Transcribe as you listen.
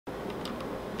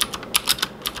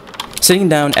Sitting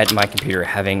down at my computer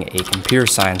having a computer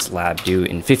science lab due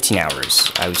in 15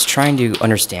 hours, I was trying to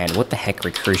understand what the heck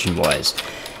recursion was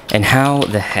and how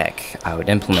the heck I would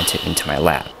implement it into my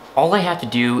lab. All I have to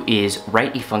do is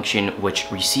write a function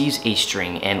which receives a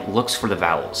string and looks for the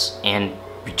vowels and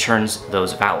returns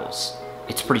those vowels.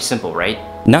 It's pretty simple, right?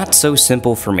 Not so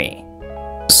simple for me.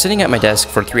 Sitting at my desk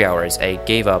for 3 hours, I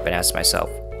gave up and asked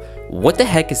myself, what the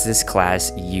heck is this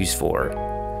class used for?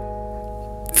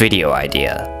 Video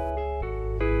idea.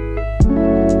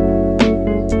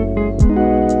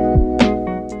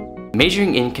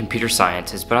 Majoring in computer science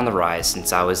has been on the rise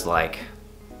since I was like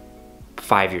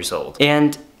 5 years old.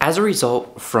 And as a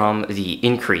result, from the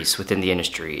increase within the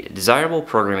industry, desirable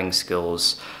programming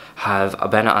skills have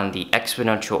been on the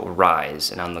exponential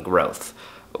rise and on the growth,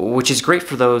 which is great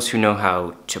for those who know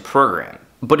how to program.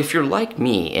 But if you're like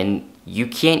me and you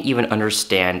can't even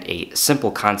understand a simple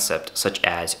concept such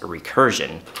as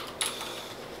recursion,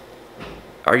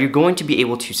 are you going to be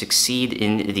able to succeed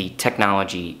in the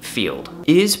technology field?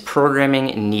 Is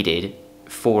programming needed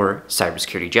for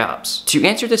cybersecurity jobs? To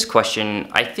answer this question,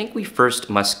 I think we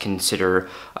first must consider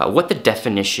what the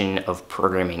definition of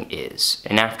programming is,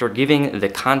 and after giving the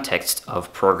context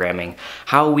of programming,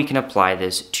 how we can apply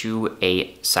this to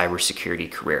a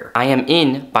cybersecurity career. I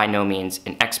am by no means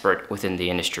an expert within the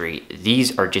industry.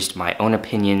 These are just my own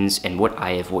opinions and what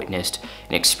I have witnessed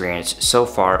and experienced so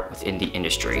far within the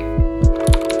industry.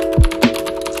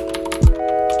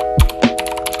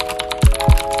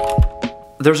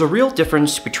 There's a real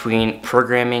difference between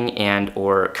programming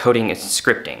and/or coding and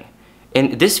scripting.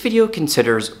 And this video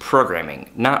considers programming,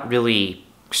 not really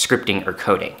scripting or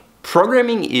coding.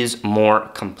 Programming is more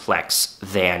complex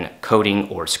than coding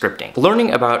or scripting.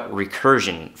 Learning about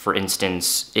recursion, for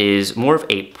instance, is more of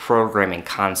a programming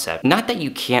concept. Not that you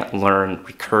can't learn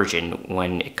recursion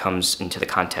when it comes into the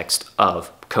context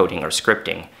of coding or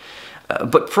scripting.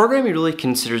 But programming really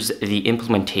considers the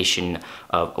implementation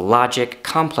of logic,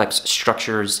 complex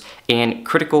structures, and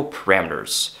critical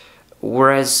parameters.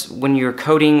 Whereas when you're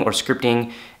coding or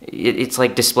scripting, it's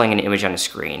like displaying an image on a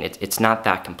screen. It's not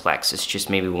that complex. It's just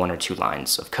maybe 1 or 2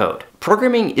 lines of code.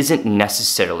 Programming isn't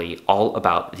necessarily all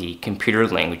about the computer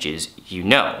languages you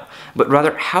know, but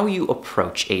rather how you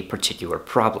approach a particular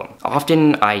problem.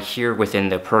 Often I hear within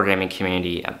the programming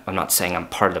community, I'm not saying I'm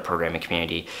part of the programming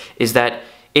community, is that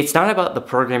it's not about the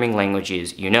programming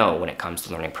languages you know when it comes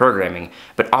to learning programming,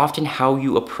 but often how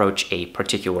you approach a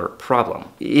particular problem.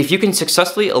 If you can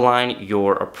successfully align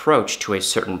your approach to a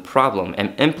certain problem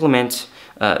and implement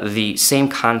the same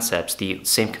concepts, the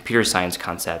same computer science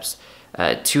concepts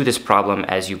to this problem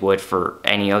as you would for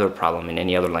any other problem in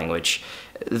any other language,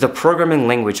 the programming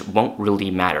language won't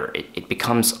really matter. It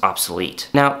becomes obsolete.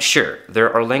 Now, sure,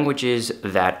 there are languages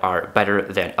that are better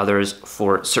than others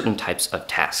for certain types of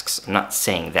tasks. I'm not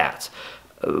saying that.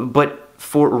 But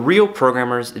for real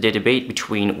programmers, the debate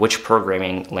between which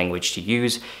programming language to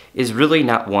use is really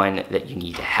not one that you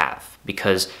need to have.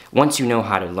 Because once you know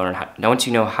how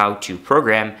to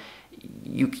program,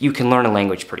 you can learn a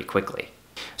language pretty quickly.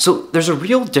 So there's a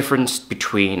real difference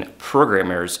between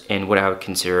programmers and what I would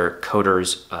consider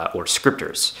coders or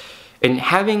scripters. And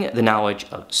having the knowledge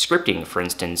of scripting, for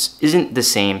instance, isn't the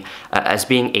same as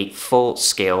being a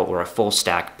full-scale or a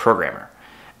full-stack programmer.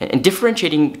 And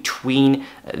differentiating between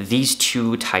these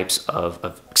two types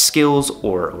of skills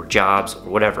or jobs or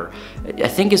whatever, I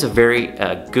think is a very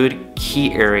good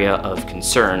key area of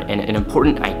concern and an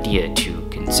important idea to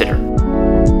consider.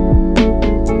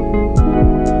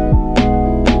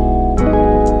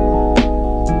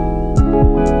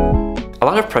 A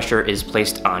lot of pressure is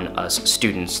placed on us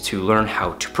students to learn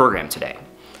how to program today.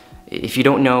 If you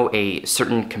don't know a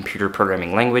certain computer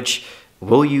programming language,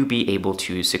 will you be able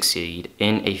to succeed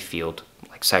in a field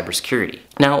like cybersecurity?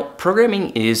 Now,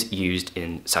 programming is used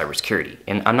in cybersecurity,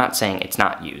 and I'm not saying it's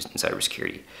not used in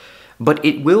cybersecurity, but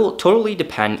it will totally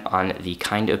depend on the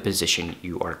kind of position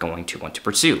you are going to want to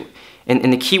pursue.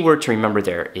 And the key word to remember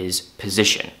there is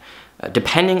position.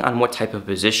 Depending on what type of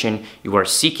position you are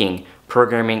seeking,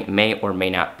 programming may or may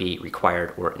not be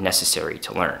required or necessary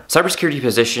to learn. Cybersecurity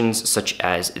positions such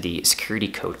as the security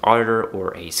code auditor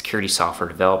or a security software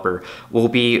developer will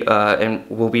be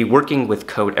working with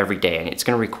code every day, and it's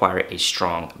going to require a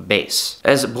strong base.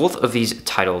 As both of these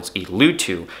titles allude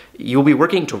to, you'll be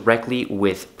working directly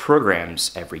with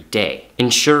programs every day,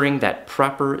 ensuring that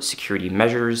proper security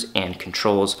measures and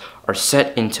controls are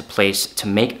set into place to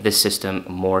make the system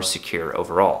more secure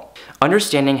overall.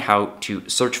 Understanding how to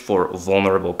search for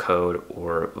vulnerable code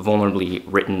or vulnerably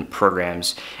written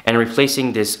programs and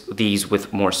replacing these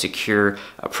with more secure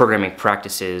programming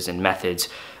practices and methods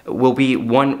will be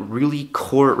one really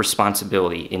core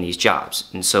responsibility in these jobs.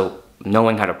 And so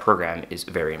knowing how to program is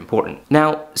very important.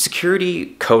 Now,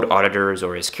 security code auditors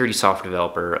or a security software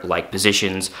developer like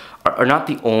positions are not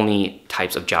the only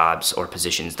types of jobs or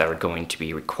positions that are going to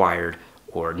be required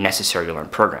or necessary to learn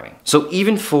programming. So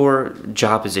even for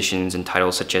job positions and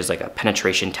titles such as like a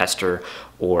penetration tester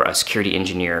or a security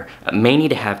engineer, may need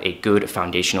to have a good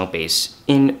foundational base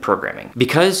in programming.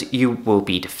 Because you will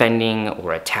be defending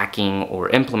or attacking or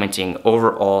implementing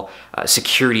overall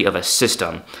security of a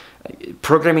system,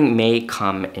 programming may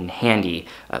come in handy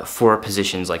for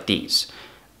positions like these.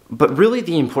 But really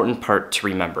the important part to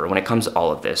remember when it comes to all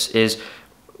of this is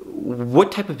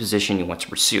what type of position you want to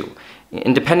pursue.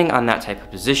 And depending on that type of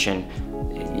position,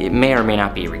 it may or may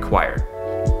not be required.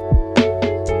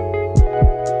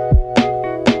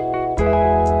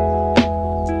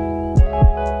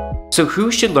 So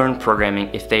who should learn programming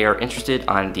if they are interested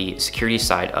on the security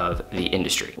side of the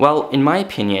industry? Well, in my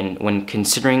opinion, when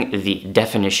considering the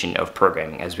definition of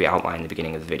programming as we outlined in the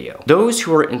beginning of the video, those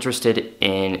who are interested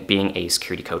in being a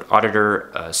security code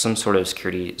auditor, some sort of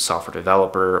security software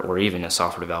developer, or even a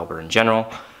software developer in general,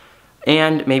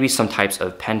 and maybe some types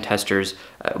of pen testers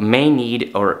may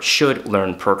need or should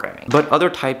learn programming. But other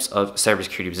types of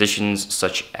cybersecurity positions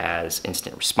such as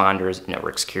incident responders,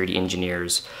 network security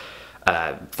engineers,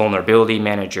 vulnerability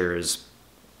managers,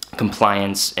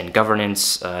 compliance and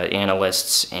governance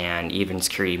analysts, and even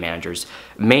security managers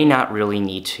may not really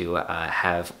need to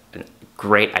have a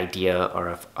great idea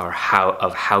of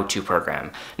how to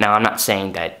program. Now, I'm not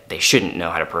saying that they shouldn't know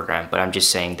how to program, but I'm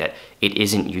just saying that it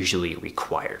isn't usually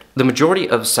required. The majority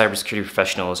of cybersecurity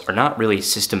professionals are not really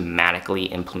systematically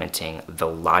implementing the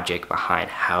logic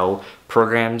behind how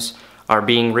programs are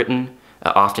being written.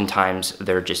 Oftentimes,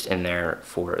 they're just in there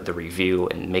for the review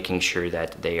and making sure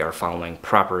that they are following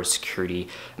proper security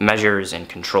measures and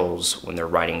controls when they're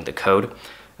writing the code.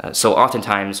 So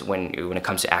oftentimes, when it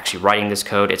comes to actually writing this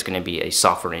code, it's going to be a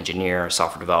software engineer, a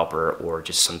software developer, or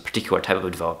just some particular type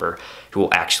of developer who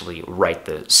will actually write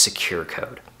the secure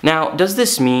code. Now, does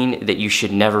this mean that you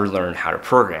should never learn how to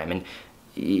program? And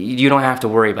you don't have to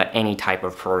worry about any type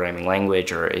of programming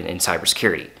language or in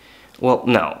cybersecurity? Well,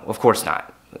 no, of course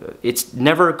not. It's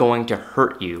never going to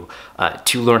hurt you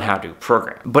to learn how to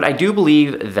program. But I do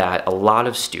believe that a lot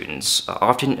of students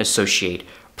often associate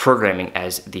programming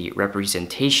as the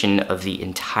representation of the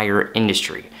entire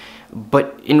industry.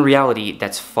 But in reality,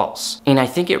 that's false. And I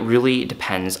think it really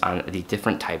depends on the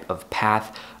different type of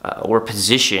path or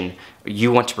position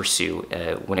you want to pursue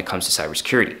when it comes to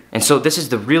cybersecurity. And so this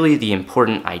is really the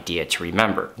important idea to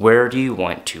remember. Where do you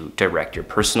want to direct your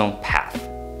personal path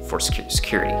for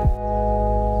security?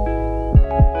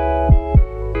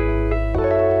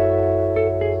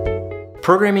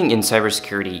 Programming in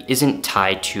cybersecurity isn't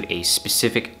tied to a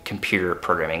specific computer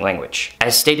programming language.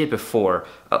 As stated before,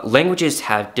 languages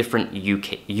have different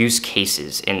use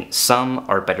cases, and some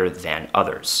are better than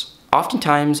others.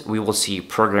 Oftentimes, we will see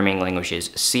programming languages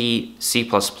C, C++,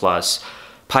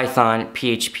 Python,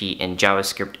 PHP, and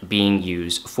JavaScript being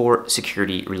used for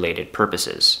security-related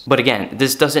purposes. But again,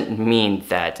 this doesn't mean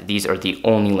that these are the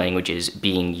only languages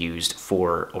being used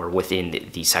for or within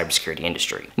the cybersecurity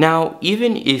industry. Now,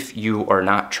 even if you are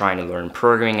not trying to learn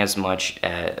programming as much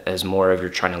as more of you're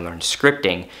trying to learn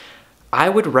scripting, I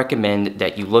would recommend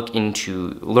that you look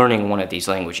into learning one of these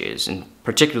languages, and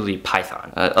particularly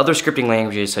Python. Other scripting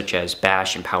languages such as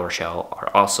Bash and PowerShell are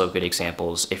also good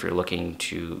examples if you're looking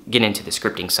to get into the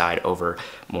scripting side over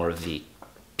more of the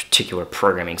particular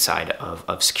programming side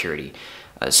of security.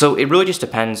 So it really just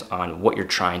depends on what you're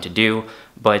trying to do,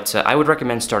 but I would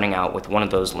recommend starting out with one of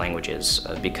those languages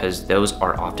because those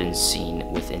are often seen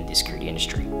within the security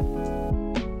industry.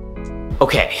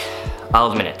 Okay. I'll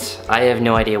admit it, I have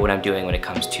no idea what I'm doing when it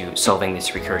comes to solving this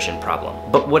recursion problem.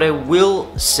 But what I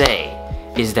will say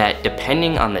is that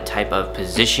depending on the type of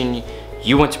position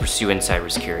you want to pursue in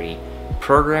cybersecurity,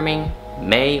 programming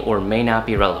may or may not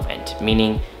be relevant,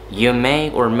 meaning you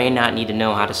may or may not need to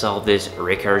know how to solve this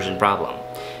recursion problem.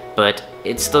 But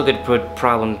it's still good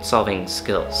problem-solving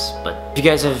skills. But if you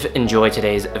guys have enjoyed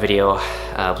today's video,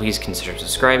 please consider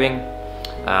subscribing.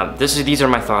 These are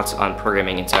my thoughts on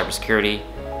programming in cybersecurity.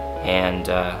 And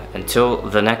until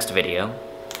the next video,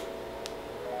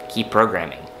 keep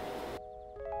programming.